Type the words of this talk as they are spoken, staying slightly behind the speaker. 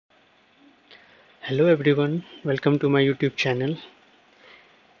Hello everyone, welcome to my YouTube channel.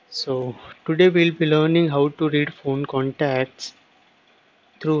 So today we'll be learning how to read phone contacts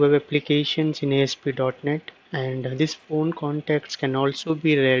through web applications in ASP.NET, and these phone contacts can also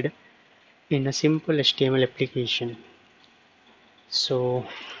be read in a simple HTML application. So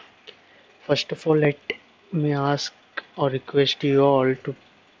first of all, let me ask or request you all to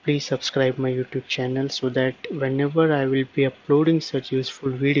please subscribe my YouTube channel so that whenever I will be uploading such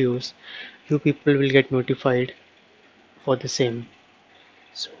useful videos, you people will get notified for the same.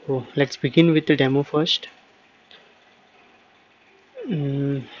 So let's begin with the demo first.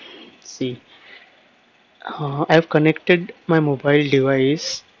 Mm, see, I've connected my mobile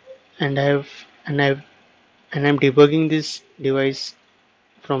device and I'm debugging this device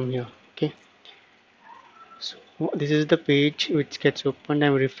from here. Okay, so this is the page which gets opened.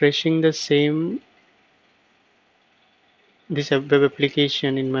 I'm refreshing the same this web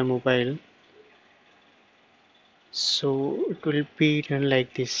application in my mobile, so it will be done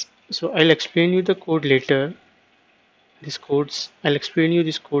like this. So I'll explain you the code later. I'll explain you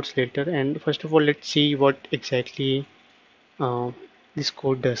these codes later. And first of all, let's see what exactly uh, this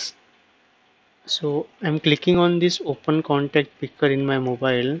code does. So I'm clicking on this open contact picker in my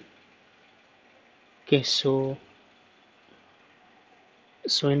mobile. Okay, so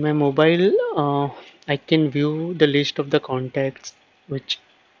in my mobile, I can view the list of the contacts which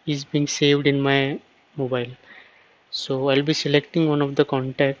is being saved in my mobile. So I'll be selecting one of the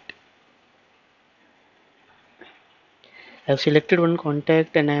contact. I've selected one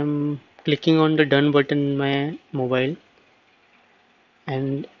contact and I'm clicking on the done button in my mobile,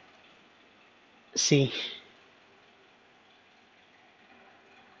 and see,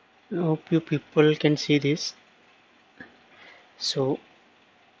 I hope you people can see this. So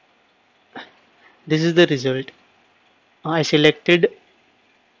this is the result. I selected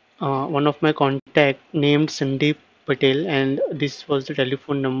one of my contact named Sandeep Patel, and this was the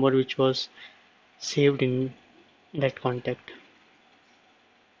telephone number which was saved in that contact.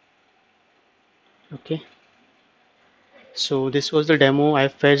 Okay, so this was the demo. I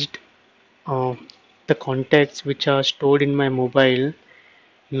fetched uh, the contacts which are stored in my mobile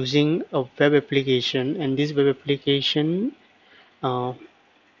using a web application, and this web application uh,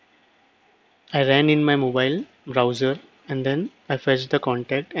 I ran in my mobile browser, and then I fetched the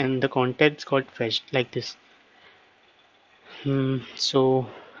contact, and the contacts got fetched like this. So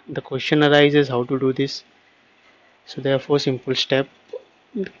the question arises how to do this. So there are four simple steps.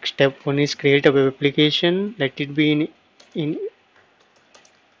 Step one is create a web application. Let it be in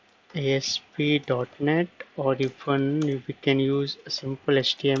ASP.NET, or even we can use a simple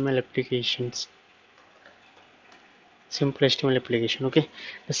HTML applications. Simple HTML application. Okay.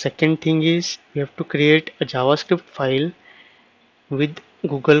 The second thing is we have to create a JavaScript file with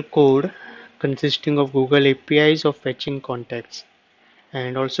Google code consisting of Google APIs of fetching contacts,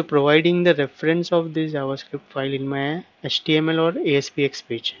 and also providing the reference of this JavaScript file in my HTML or ASPX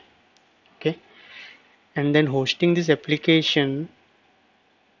page. Okay, and then hosting this application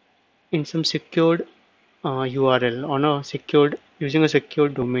in some secured URL on a secured using a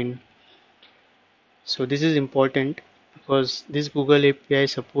secured domain. So this is important because this Google API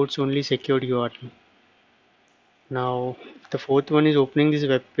supports only secured URL. Now the fourth one is opening this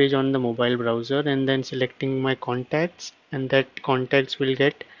web page on the mobile browser and then selecting my contacts, and that contacts will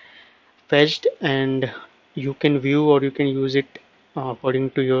get fetched, and you can view or you can use it according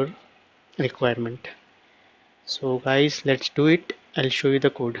to your requirement. So guys, let's do it. I'll show you the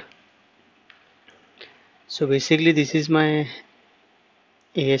code. So basically this is my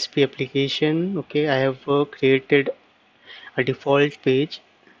ASP application. Okay, I have created a default page,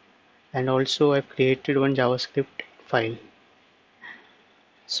 and also I've created one JavaScript file.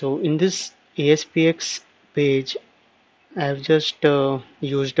 So in this ASPX page I've just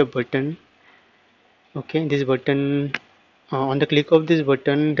used a button. Okay, this button, on the click of this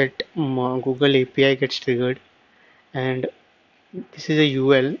button, that Google API gets triggered, and this is a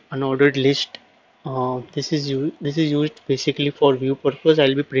UL, unordered list. This is used basically for view purpose.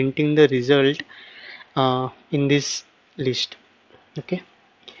 I'll be printing the result in this list. Okay,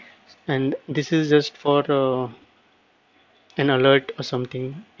 and this is just for an alert or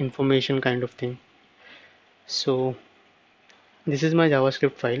something, information kind of thing. So this is my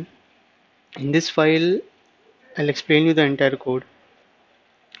JavaScript file. In this file, I'll explain you the entire code.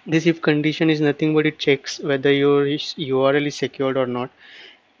 This if condition is nothing but it checks whether your URL is secured or not.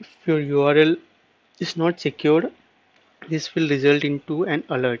 If your URL is not secured, this will result into an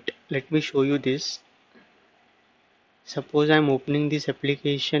alert. Let me show you this. Suppose I'm opening this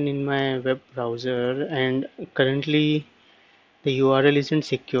application in my web browser, and currently the URL isn't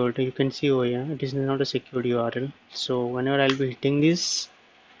secured. You can see over here it is not a secured URL. So whenever I'll be hitting this,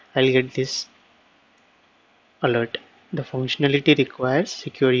 I'll get this alert. The functionality requires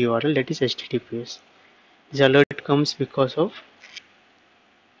secure URL, that is HTTPS. This alert comes because of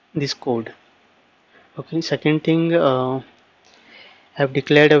this code. Okay, second thing, I've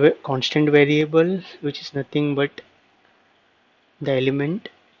declared a constant variable which is nothing but the element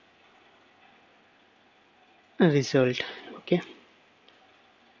result. Okay,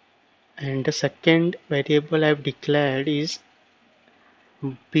 and the second variable I've declared is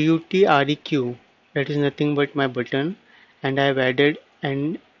PUTREQ, that is nothing but my button, and I've added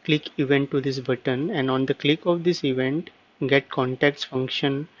and click event to this button, and on the click of this event get contacts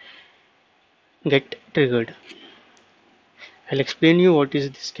function get triggered. I'll explain you what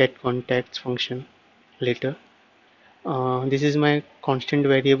is this get contacts function later. This is my constant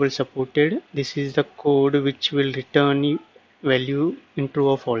variable supported. This is the code which will return value in true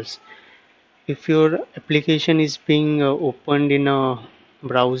or false. If your application is being opened in a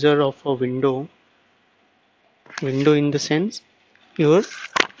browser of a window in the sense your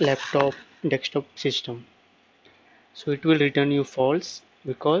laptop desktop system, so it will return you false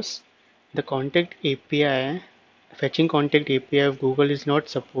because the contact API fetching contact API of Google is not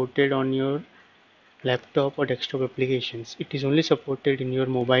supported on your laptop or desktop applications. It is only supported in your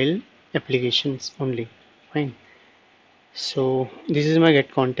mobile applications only. Fine. So this is my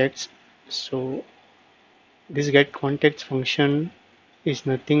get contacts. So this get contacts function is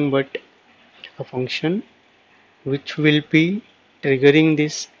nothing but a function which will be triggering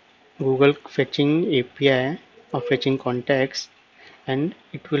this Google fetching API of fetching contacts, and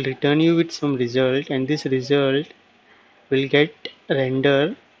it will return you with some result, and this result will get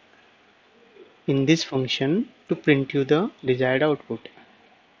rendered in this function to print you the desired output.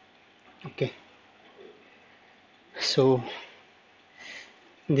 Okay, so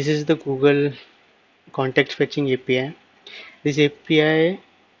this is the Google context fetching API. This API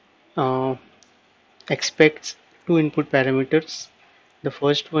uh, expects two input parameters. The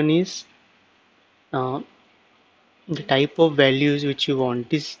first one is uh, the type of values which you want.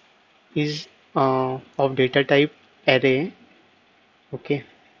 This is of data type array. Okay,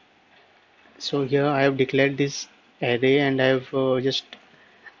 so here I have declared this array, and I have just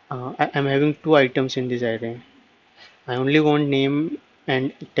I am having two items in this array. I only want name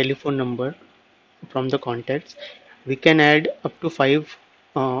and telephone number from the contacts. We can add up to five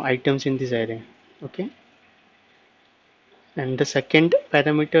items in this array. Okay, and the second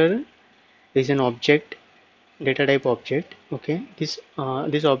parameter is an object, data type object. Okay, this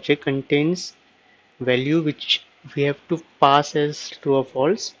object contains value which we have to pass as true or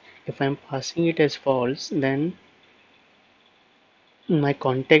false. If I'm passing it as false, then my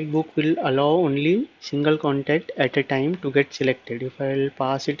contact book will allow only single contact at a time to get selected. If I'll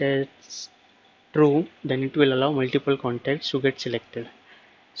pass it as true, then it will allow multiple contacts to get selected.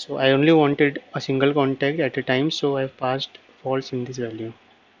 So I only wanted a single contact at a time, so I've passed false in this value.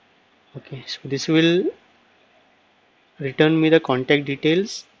 Okay, so this will return me the contact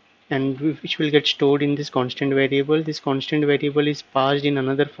details, and which will get stored in this constant variable. This constant variable is passed in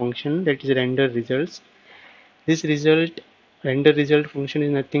another function, that is render results. This render result function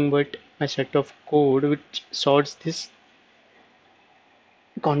is nothing but a set of code which sorts this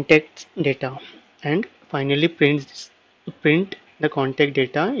contact data and finally print the contact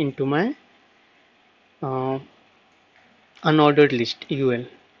data into my uh, unordered list UL.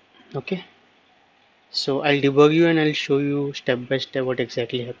 Okay, so I'll debug you and I'll show you step by step what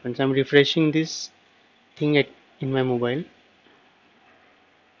exactly happens. I'm refreshing this thing in my mobile.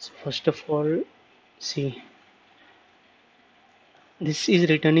 So first of all, see, this is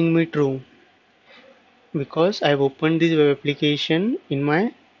returning me true because I've opened this web application in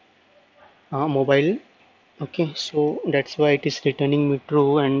my mobile. Okay, so that's why it is returning me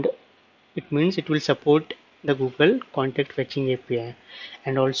true, and it means it will support the Google contact fetching API,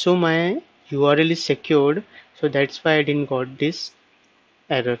 and also my URL is secured, so that's why I didn't got this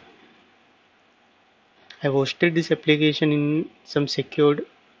error. I hosted this application in some secured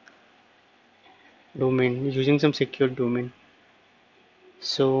domain using some secured domain.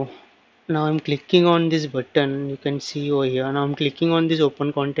 So now I'm clicking on this button, you can see over here. Now I'm clicking on this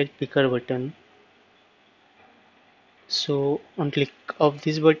open contact picker button. So on click of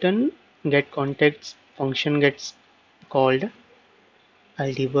this button, get contacts function gets called.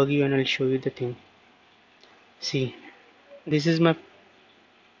 I'll debug you and I'll show you the thing. See, this is my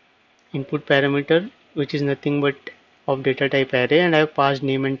input parameter, which is nothing but of data type array, and I have passed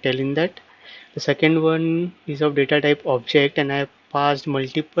name and tel in that. The second one is of data type object, and I have passed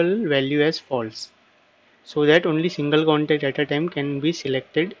multiple value as false. so that only single contact at a time can be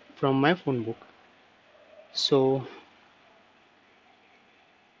selected from my phone book. So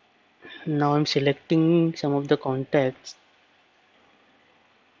now I'm selecting some of the contacts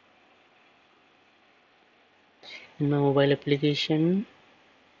in my mobile application.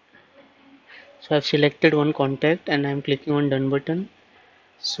 So I've selected one contact and I'm clicking on done button.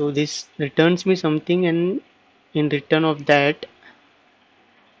 So this returns me something, and in return of that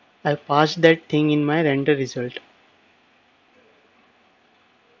I pass that thing in my render result.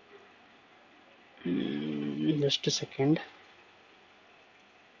 Just a second.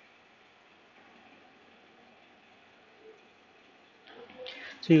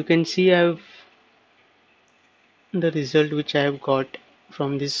 So you can see I've the result which I have got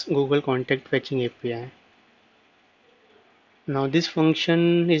from this Google Contact Fetching API. Now this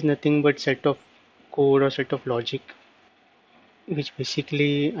function is nothing but set of code or set of logic, which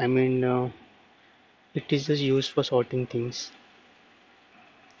basically, it is just used for sorting things.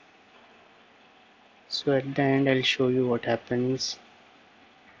 So at the end I'll show you what happens.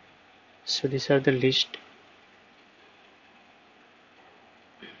 So these are the list.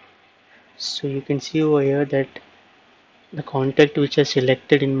 So you can see over here that the contact which I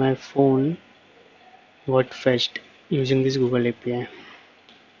selected in my phone got fetched using this Google API.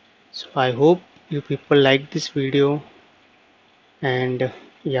 So I hope you people like this video, and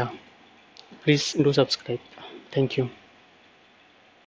yeah, please do subscribe. Thank you.